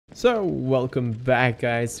So, welcome back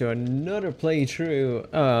guys to another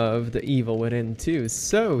playthrough of The Evil Within 2.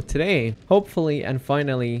 So, today, hopefully and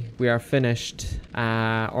finally, we are finished,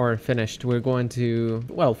 we're going to,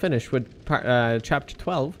 well, finish with chapter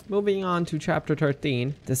 12. Moving on to chapter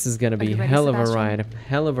 13. This is gonna be hell of a ride.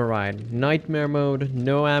 Hell of a ride. Nightmare mode,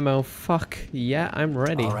 no ammo, fuck. Yeah, I'm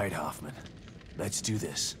ready. Alright, Hoffman. Let's do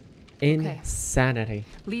this. Insanity. Okay.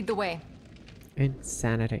 Lead the way.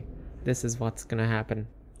 Insanity. This is what's gonna happen.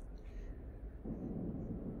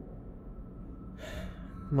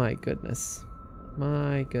 My goodness.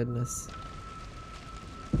 My goodness.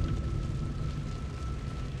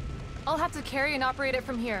 I'll have to carry and operate it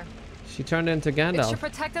from here. She turned into Gandalf. It should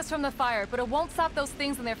protect us from the fire, but it won't stop those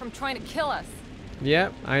things in there from trying to kill us.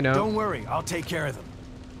 Yep, I know. Don't worry, I'll take care of them.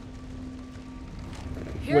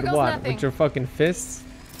 Here With goes what? nothing. With your fucking fists?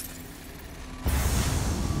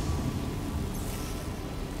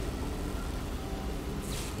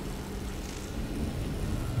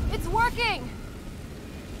 It's working!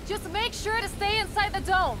 Just make sure to stay inside the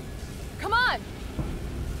dome. Come on!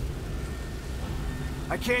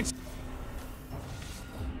 I can't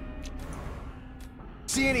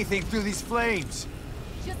see anything through these flames.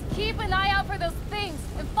 Just keep an eye out for those things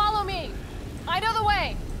and follow me. I know the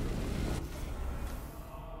way.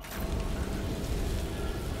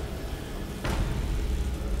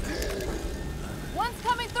 One's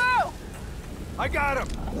coming through! I got him!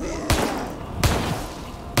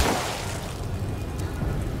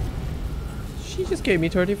 She just gave me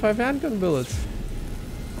 35 handgun bullets.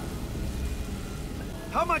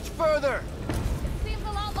 How much further? It seems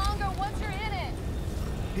a lot longer once you're in it.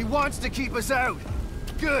 He wants to keep us out.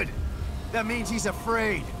 Good. That means he's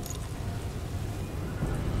afraid.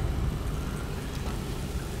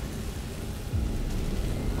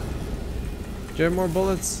 Do you have more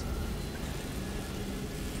bullets?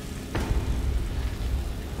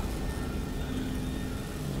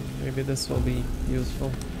 Maybe this will be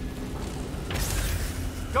useful.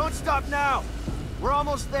 Don't stop now. We're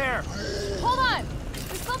almost there. Hold on!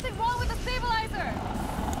 There's something wrong with the stabilizer!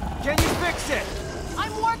 Can you fix it?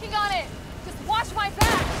 I'm working on it! Just watch my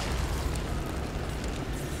back!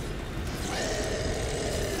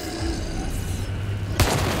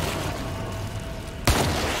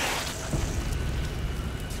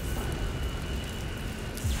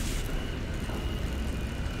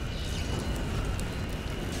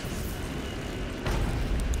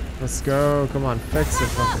 Let's go. Come on, fix the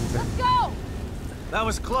fucking Let's thing. go! That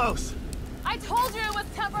was close. I told you it was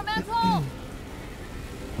temperamental!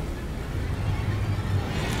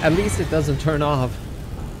 At least it doesn't turn off.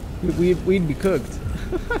 We'd be cooked.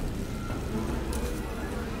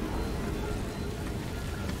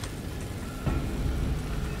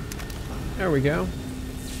 There we go.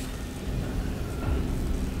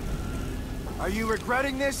 Are you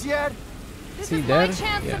regretting this yet? This he is my dead?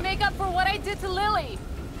 chance Yeah. to make up for what I did to Lily!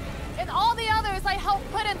 And all the others I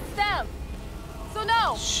helped put in STEM! So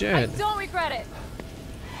no, Shit. I don't regret it!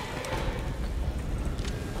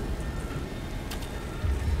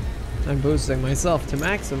 I'm boosting myself to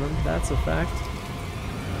maximum, that's a fact.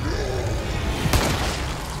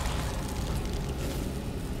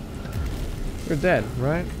 You're dead,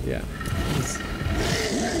 right? Yeah.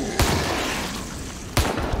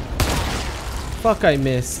 Fuck, I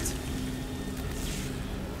missed.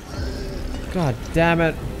 God damn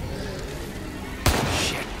it.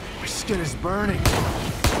 Shit, my skin is burning.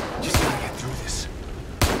 Just gotta get through this.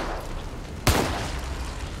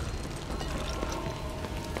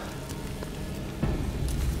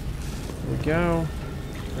 There we go.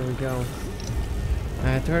 There we go. I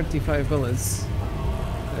had 35 bullets.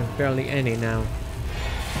 There's barely any now.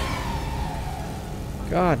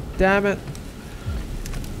 God damn it.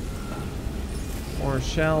 More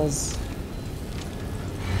shells.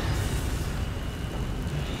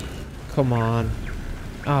 Come on.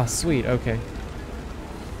 Ah, sweet, okay.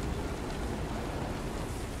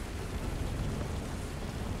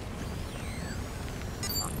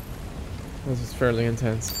 This is fairly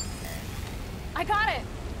intense. I got it!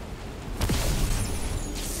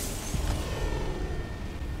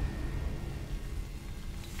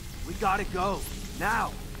 We gotta go.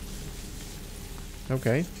 Now.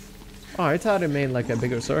 Okay. Oh, I thought it made like a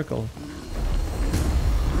bigger circle.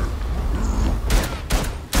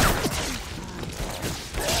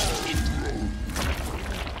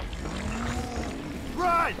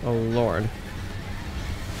 Run! Oh lord.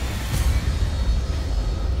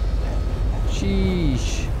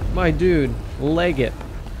 Sheesh. My dude, leg it.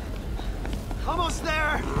 Almost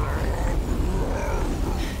there.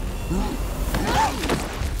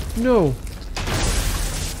 No.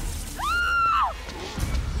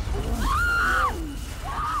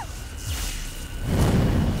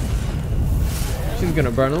 She's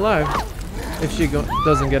gonna burn alive if she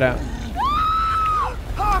doesn't get out.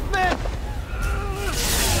 Hoffman!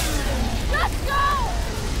 Let's go!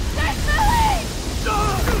 There's Lily!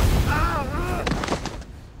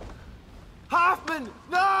 Hoffman,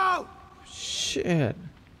 no! Shit.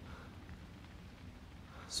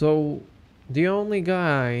 So, the only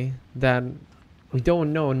guy that we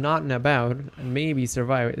don't know nothing about and maybe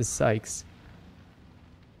survive is Sykes.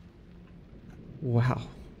 Wow.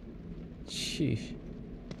 Sheesh.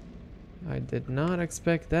 I did not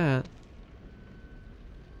expect that.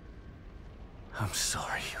 I'm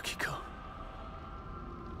sorry, Yukiko.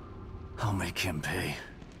 I'll make him pay.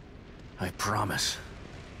 I promise.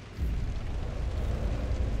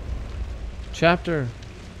 Chapter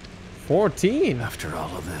 14. After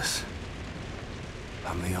all of this,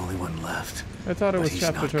 I'm the only one left. I thought it But was he's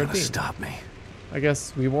chapter not gonna 13. stop me. I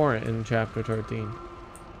guess we weren't in chapter 13.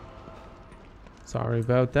 Sorry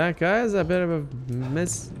about that, guys. A bit of a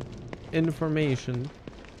misinformation.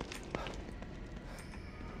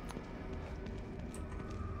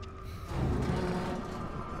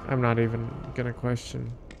 I'm not even gonna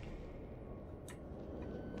question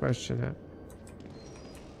it.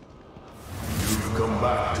 You've come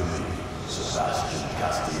back to me, Sebastian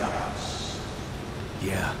Castellanos.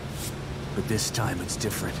 Yeah, but this time it's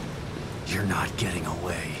different. You're not getting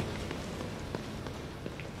away.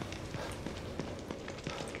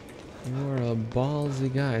 You're a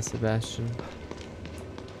ballsy guy, Sebastian.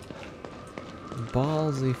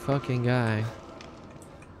 Ballsy fucking guy.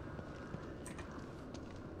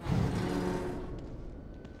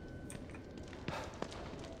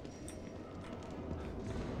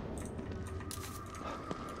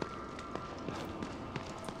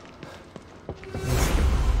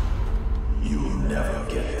 You'll never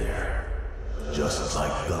get there. Just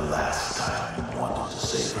like the last time you wanted to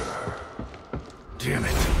save her. Damn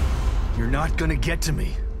it. You're not gonna get to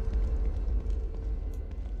me.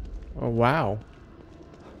 Oh, wow.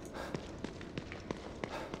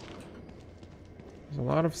 There's a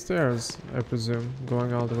lot of stairs, I presume,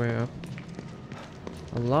 going all the way up.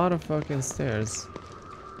 A lot of fucking stairs.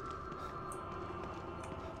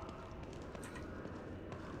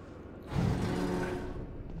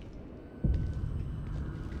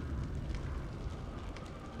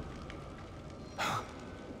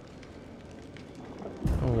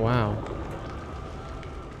 Oh, wow.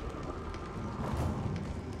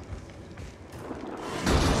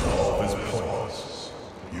 All is pointless.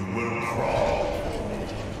 You will crawl.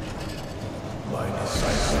 My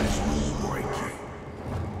disciples will break you.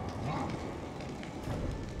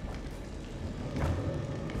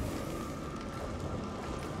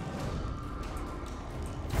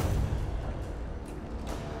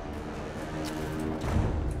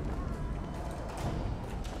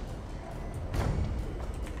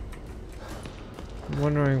 I'm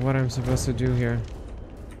wondering what I'm supposed to do here.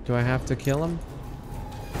 Do I have to kill him?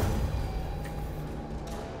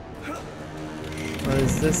 Or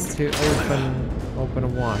is this to open a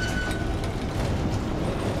what?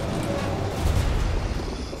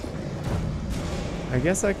 I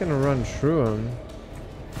guess I can run through him.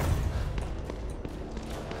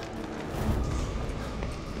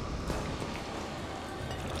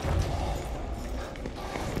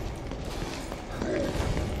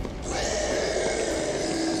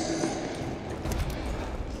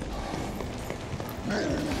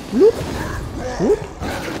 Whoop. Whoop.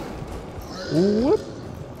 Whoop.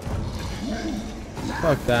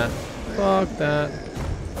 Fuck that. Fuck that.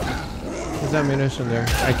 There's ammunition there.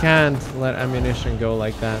 I can't let ammunition go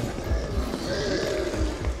like that.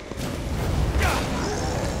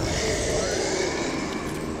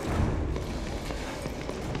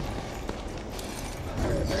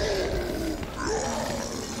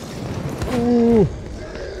 Ooh.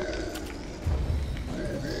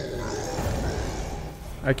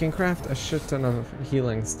 I can craft a shit ton of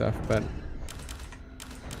healing stuff, but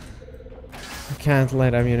I can't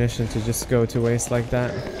let ammunition to just go to waste like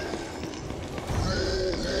that.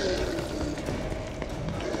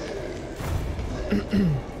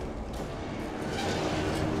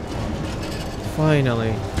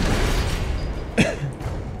 Finally.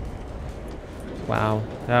 Wow,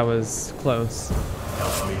 that was close.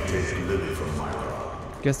 Help me take Lily from Myra.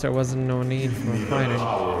 Guess there wasn't no need for fighting.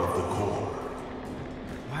 Power of the core.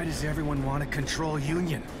 Why does everyone want to control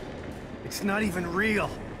Union? It's not even real.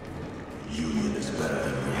 Union is better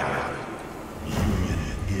than reality. Union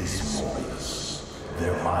is Morbius.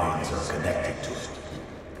 Their minds are connected to it.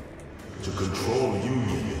 To control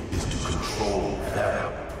Union is to control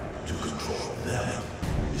them. To control them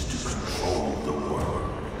is to control the world.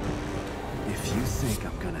 If you think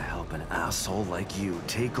I'm gonna help an asshole like you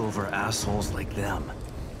take over assholes like them.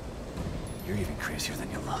 You're even crazier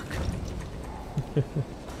than you look.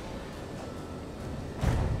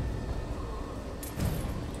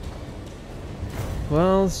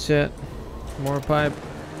 Well, shit. More pipe.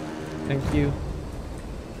 Thank you.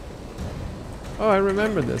 Oh, I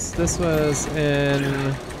remember this. This was in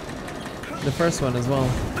the first one as well.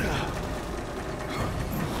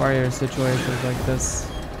 Fire situations like this.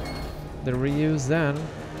 The reuse then.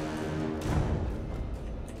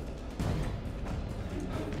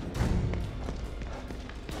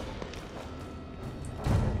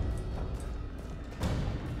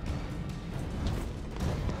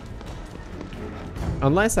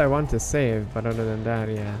 Unless I want to save, but other than that,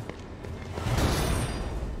 yeah.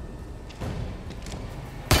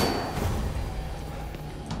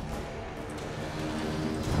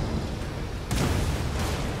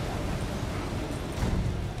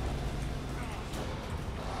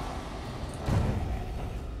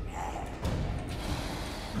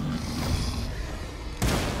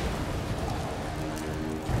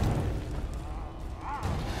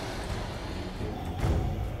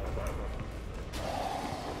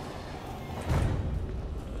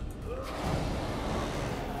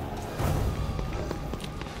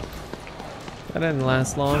 That didn't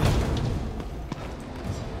last long.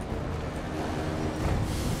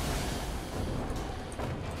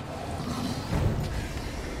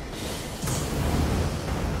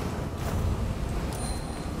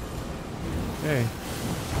 Okay.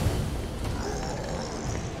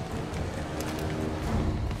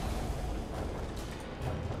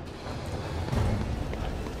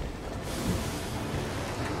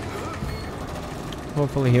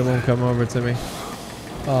 Hopefully he won't come over to me.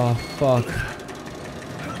 Oh, fuck.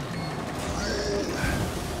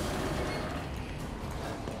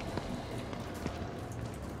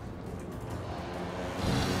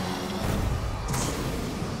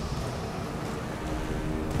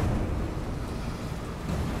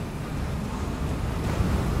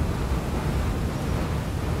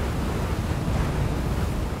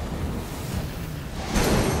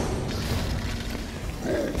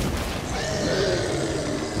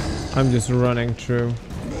 I'm just running through.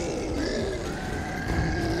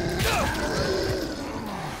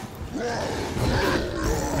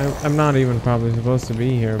 I'm not even probably supposed to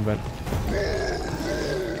be here, but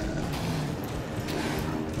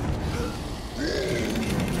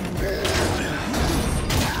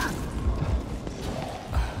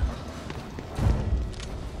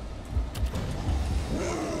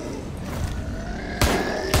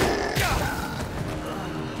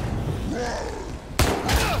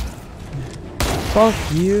fuck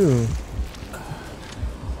you.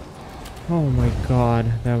 Oh my god,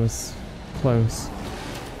 that was close.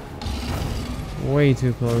 Way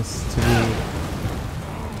too close to be.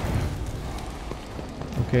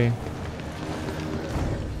 Okay.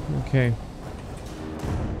 Okay.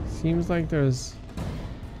 Seems like there's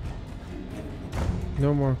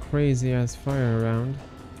no more crazy ass fire around.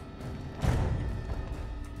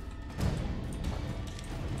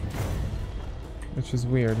 Which is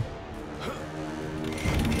weird.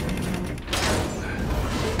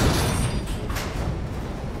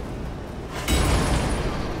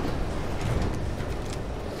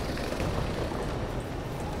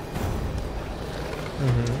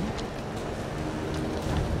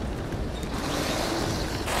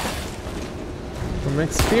 From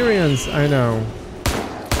experience, I know.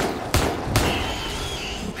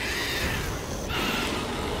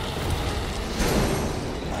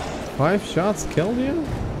 Five shots killed you?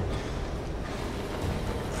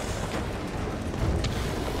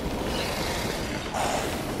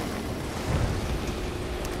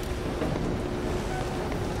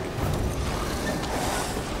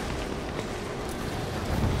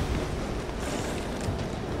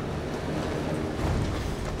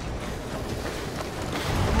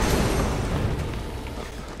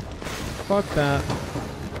 Fuck that.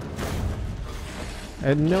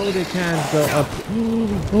 I know they can't go up.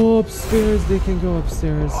 Oh, upstairs. They can go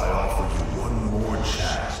upstairs. I offer you one more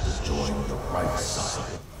chance to join the right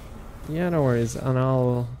side. Yeah, no worries. And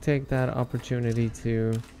I'll take that opportunity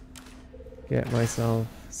to get myself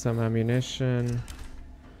some ammunition.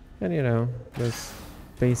 And you know, this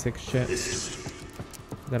basic shit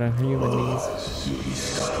that a human needs. You be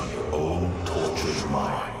stuck in your own tortured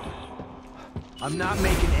mind. I'm not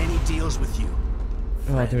making any deals with you.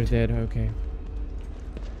 Oh, they're dead. Okay.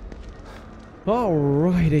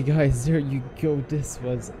 Alrighty, guys. There you go. This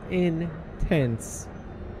was intense.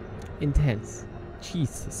 Intense.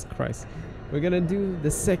 Jesus Christ. We're gonna do the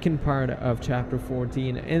second part of chapter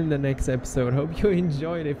 14 in the next episode. Hope you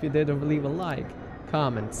enjoyed. If you did, leave a like,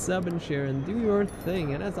 comment, sub, and share, and do your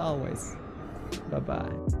thing. And as always,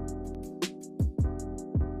 bye-bye.